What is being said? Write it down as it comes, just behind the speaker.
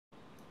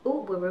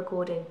we're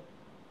recording.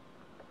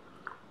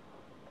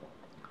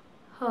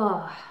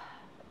 Oh,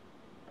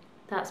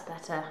 that's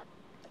better.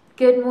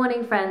 Good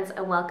morning, friends,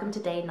 and welcome to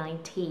day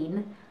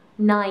 19.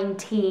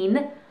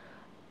 19.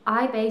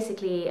 I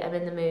basically am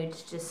in the mood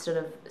to just sort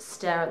of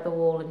stare at the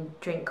wall and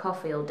drink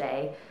coffee all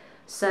day.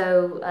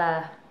 So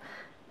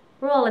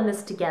we're all in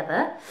this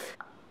together.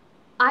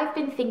 I've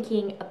been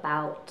thinking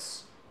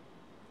about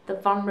the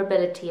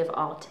vulnerability of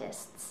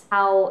artists,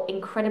 how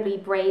incredibly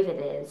brave it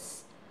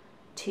is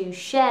to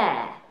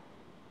share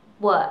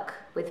work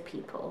with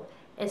people,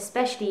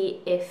 especially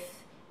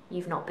if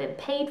you've not been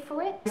paid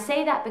for it. I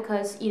say that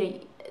because, you know,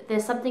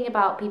 there's something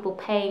about people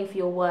paying for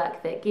your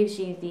work that gives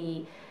you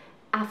the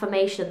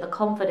affirmation, the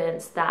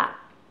confidence that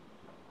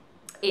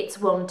it's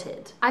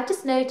wanted. I've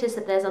just noticed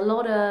that there's a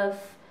lot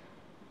of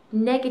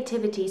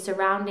negativity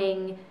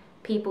surrounding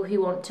people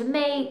who want to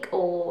make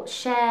or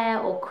share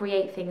or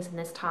create things in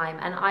this time,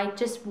 and I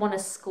just want to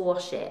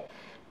squash it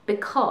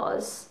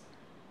because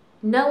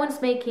no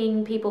one's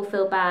making people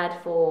feel bad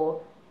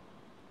for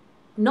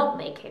not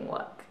making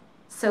work.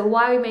 So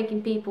why are we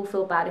making people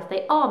feel bad if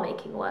they are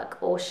making work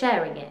or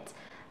sharing it?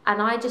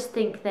 And I just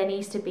think there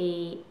needs to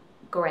be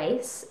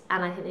grace,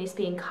 and I think there needs to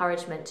be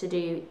encouragement to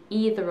do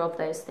either of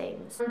those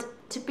things. And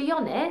to be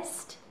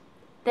honest,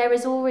 there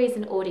is always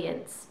an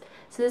audience.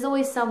 So there's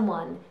always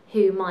someone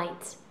who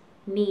might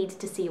need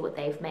to see what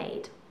they've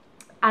made.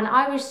 And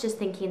I was just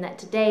thinking that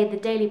today the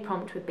daily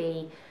prompt would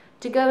be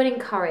to go and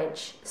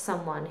encourage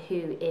someone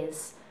who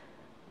is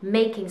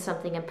making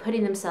something and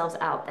putting themselves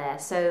out there.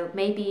 So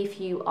maybe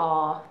if you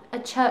are a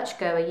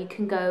churchgoer, you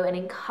can go and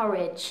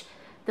encourage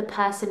the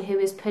person who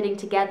is putting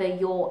together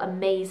your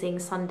amazing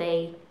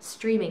Sunday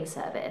streaming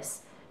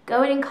service.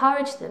 Go and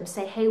encourage them,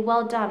 say, hey,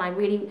 well done, I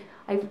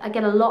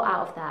get a lot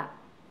out of that.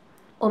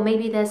 Or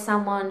maybe there's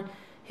someone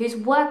whose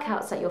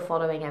workouts that you're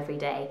following every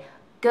day.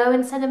 Go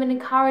and send them an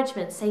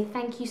encouragement, say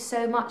thank you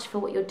so much for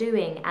what you're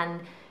doing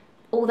and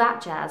all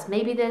that jazz.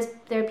 Maybe there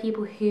are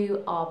people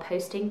who are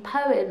posting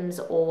poems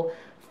or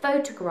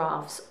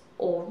photographs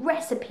or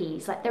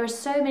recipes. Like, there are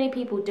so many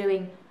people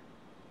doing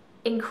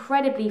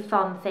incredibly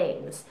fun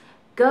things.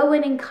 Go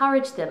and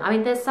encourage them. I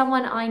mean, there's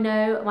someone I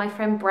know, my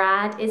friend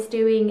Brad, is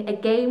doing a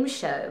game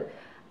show,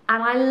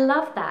 and I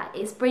love that.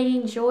 It's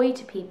bringing joy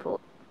to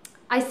people.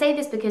 I say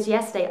this because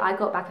yesterday I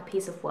got back a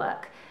piece of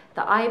work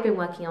that I had been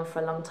working on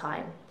for a long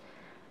time.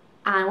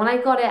 And when I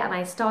got it and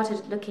I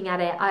started looking at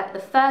it,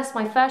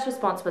 my first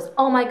response was,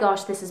 oh my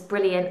gosh, this is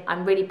brilliant.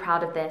 I'm really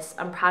proud of this.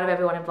 I'm proud of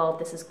everyone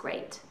involved. This is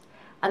great.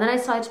 And then I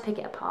started to pick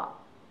it apart.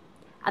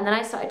 And then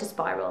I started to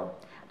spiral.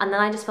 And then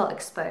I just felt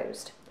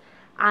exposed.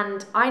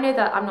 And I know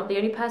that I'm not the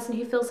only person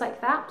who feels like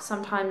that.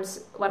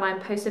 Sometimes when I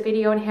post a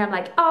video on here, I'm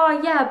like,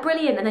 oh yeah,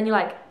 brilliant. And then you're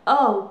like,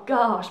 oh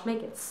gosh,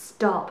 make it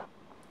stop.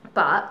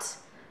 But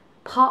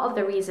part of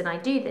the reason I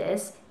do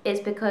this is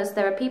because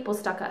there are people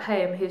stuck at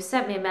home who've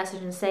sent me a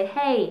message and say,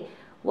 hey,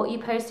 what you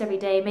post every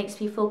day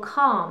makes me feel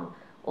calm,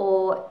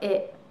 or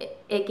it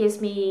gives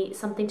me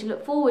something to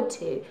look forward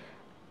to.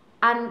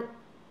 And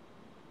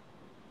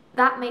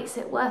that makes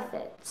it worth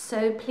it.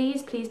 So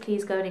please, please,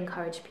 please go and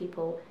encourage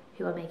people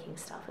who are making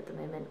stuff at the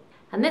moment.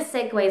 And this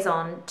segues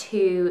on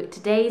to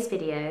today's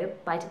video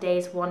by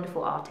today's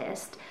wonderful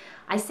artist.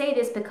 I say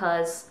this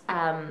because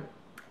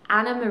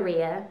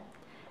AnnaMarie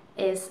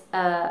is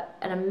an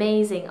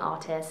amazing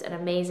artist, an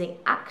amazing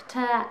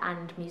actor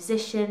and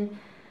musician.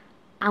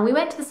 And we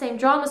went to the same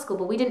drama school,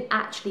 but we didn't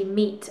actually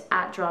meet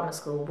at drama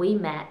school. We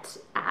met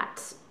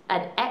at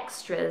an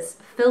extras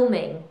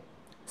filming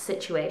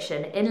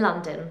situation in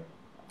London.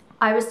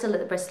 I was still at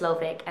the Bristol Old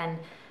Vic, and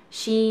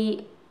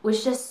she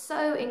was just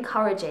so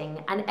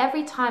encouraging. And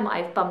every time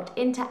I've bumped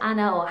into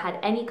Anna or had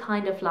any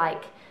kind of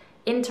like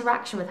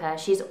interaction with her,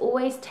 she's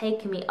always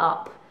taken me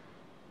up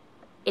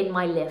in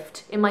my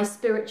lift, in my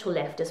spiritual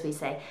lift, as we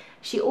say.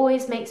 She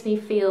always makes me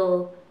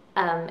feel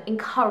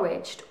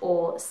encouraged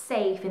or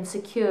safe and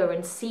secure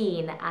and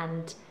seen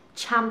and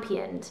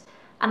championed.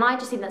 And I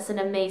just think that's an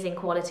amazing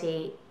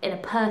quality in a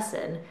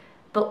person,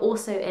 but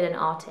also in an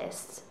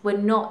artist. We're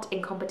not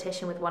in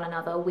competition with one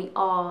another. We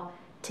are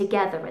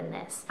together in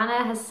this.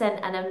 Anna has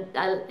sent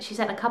she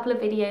sent a couple of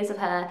videos of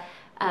her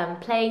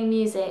playing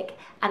music,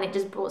 and it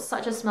just brought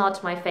such a smile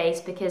to my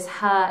face because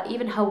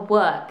even her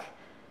work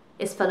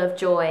is full of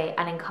joy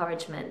and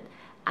encouragement.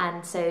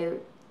 And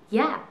so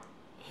yeah,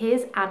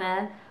 here's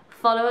Anna.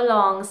 Follow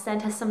along,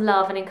 send her some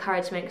love and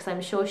encouragement because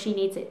I'm sure she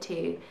needs it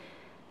too.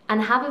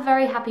 And have a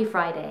very happy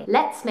Friday.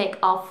 Let's make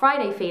our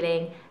Friday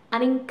feeling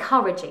an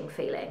encouraging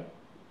feeling.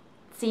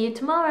 See you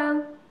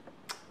tomorrow.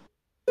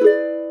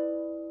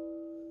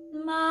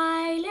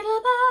 My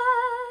little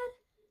bird,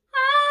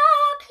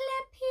 I'll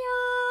clip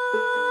your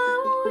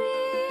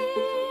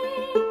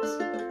wings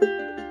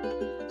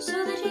so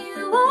that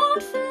you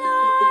won't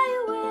fly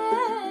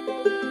away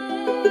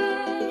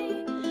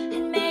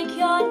and make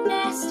your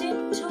nest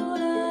in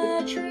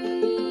taller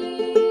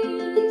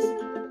trees.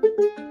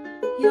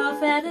 Your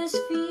feathers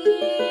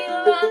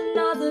feel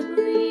another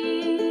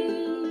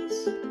breeze.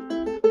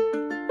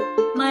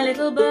 My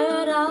little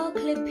bird, I'll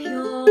clip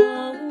your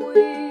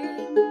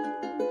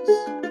wings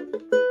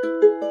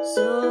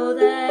so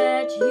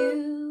that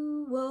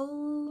you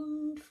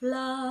won't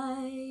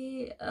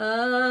fly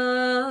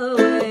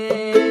away.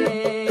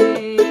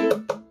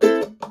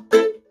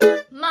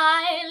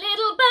 My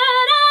little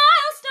bird,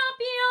 I'll stop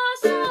your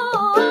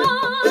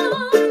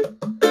song,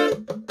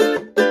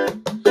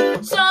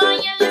 so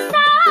you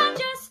listen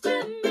just to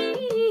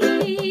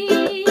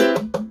me.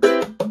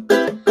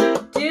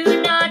 Do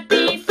not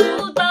be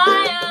fooled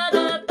by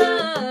other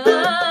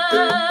birds,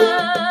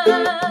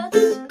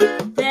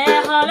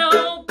 their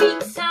hollow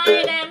beaks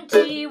hide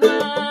empty words.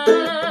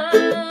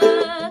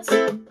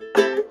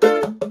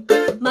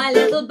 My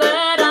little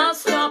bird, I'll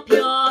stop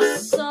your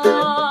song,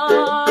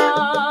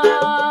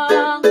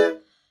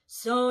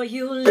 so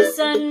you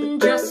listen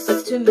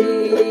just to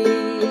me.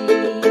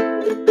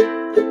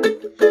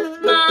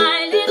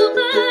 My little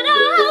bird,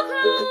 I'll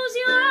close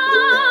your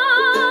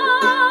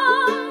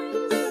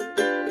eyes,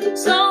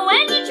 so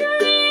when you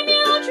dream,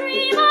 you'll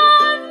dream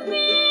of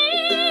me.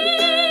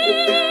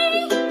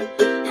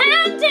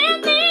 And in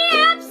the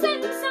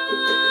absence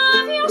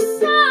of your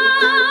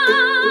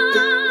sight,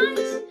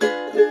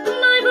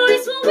 my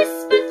voice will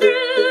whisper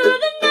through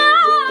the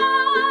night.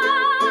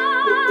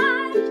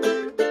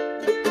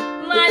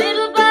 My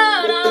little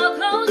bird, I'll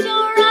close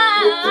your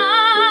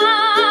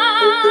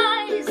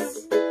eyes,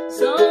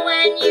 so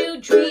when you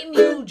dream,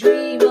 you'll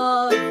dream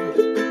of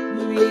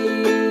me.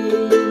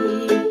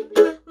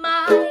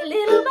 My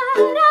little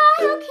bird,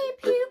 I'll keep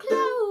you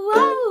close,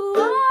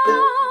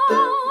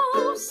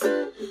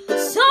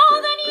 so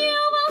that you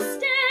will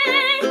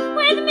stay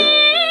with me.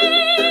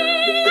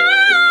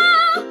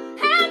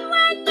 And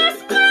when this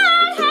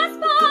world has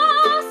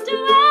passed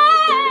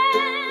away,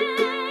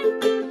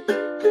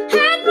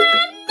 and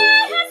when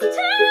night has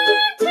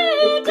turned to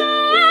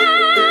day,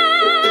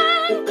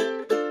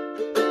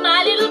 my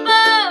little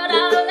bird,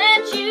 I'll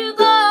let you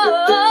go.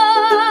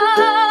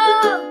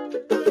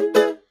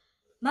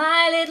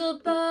 My little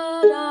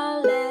bird,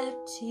 I'll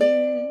let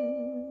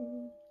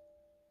you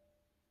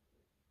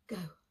go.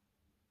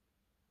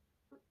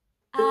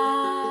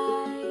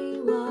 I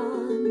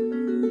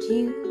want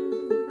you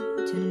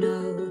to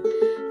know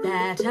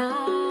that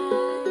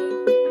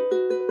I'm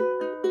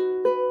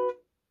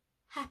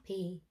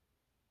happy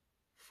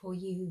for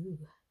you.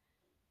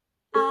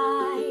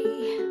 I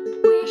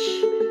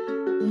wish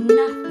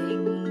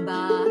nothing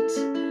but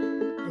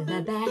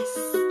the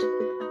best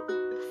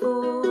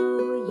for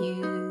you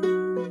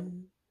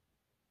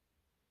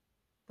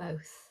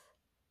both.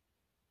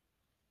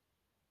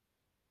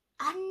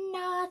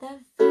 Another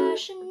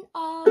version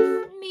of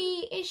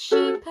me, is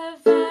she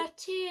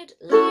perverted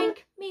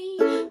like me?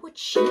 Would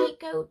she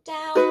go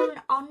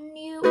down on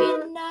you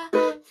in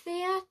a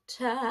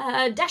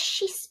theatre? Does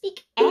she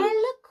speak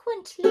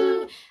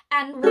eloquently?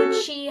 And would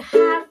she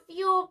have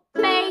your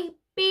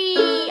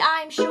baby?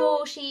 I'm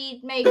sure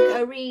she'd make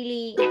a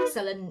really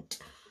excellent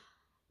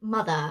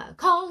mother,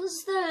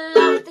 'cause the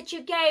love that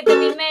you gave, that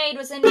we made,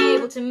 wasn't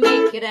able to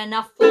make it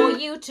enough for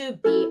you to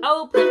be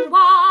open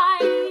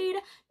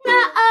wide. No.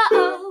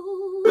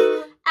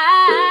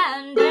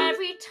 And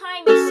every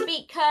time you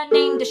speak her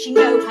name, does she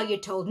know how you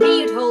told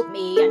me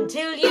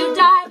until you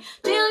die,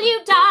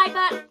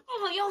 but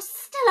oh, you're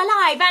still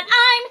alive, and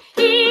I'm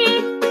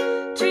here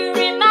to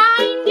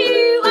remind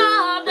you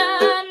of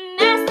the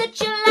mess that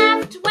you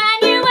left when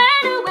you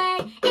went away.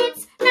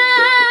 It's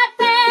not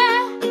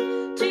fair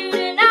to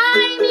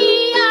deny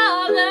me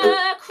of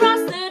the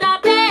cross that I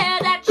bear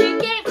that you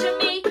gave to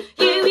me.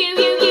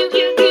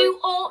 You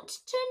ought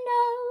to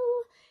know.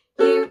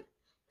 You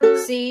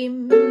seem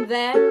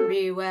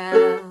very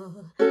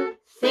well.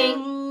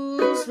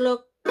 Things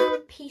look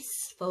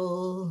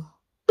peaceful.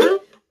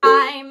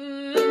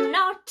 I'm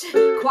not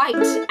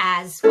quite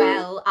as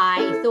well,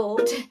 I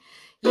thought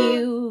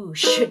you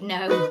should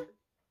know.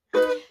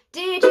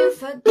 Did you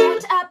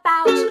forget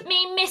about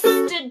me,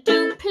 Mr.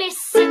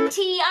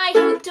 Duplicity? I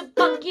hope to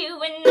bug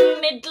you in the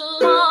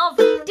middle of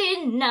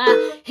dinner.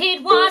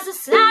 It was a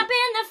slap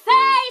in the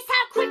face,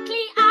 how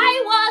quickly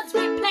I was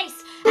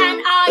replaced.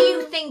 And are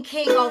you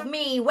thinking of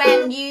me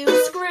when you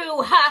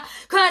screw her?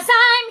 'Cause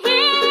I'm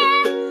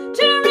here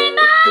to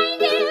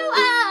remind you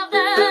of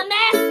the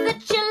mess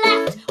that you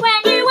left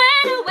when you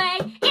went away.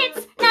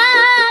 It's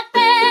not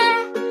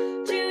fair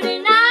to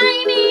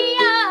deny me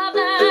of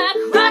the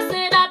cross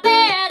that I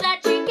bear that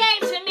you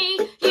gave to me.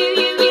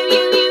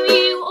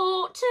 You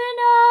ought to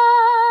know.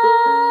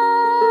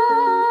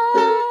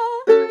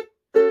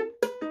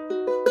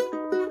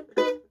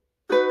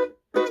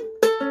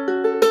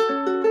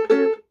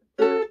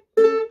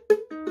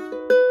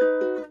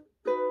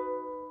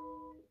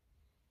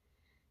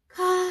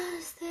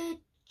 'Cause the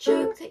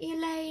joke that you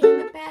laid in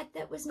the bed,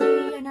 that was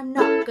me, and I'm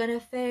not gonna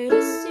fade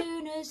as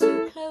soon as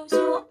you close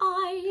your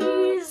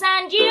eyes,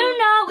 and you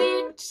know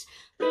it.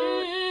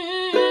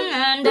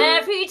 And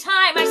every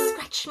time I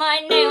scratch my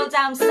nail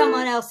down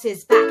someone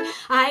else's back,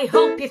 I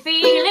hope you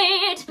feel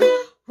it.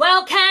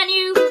 Well, can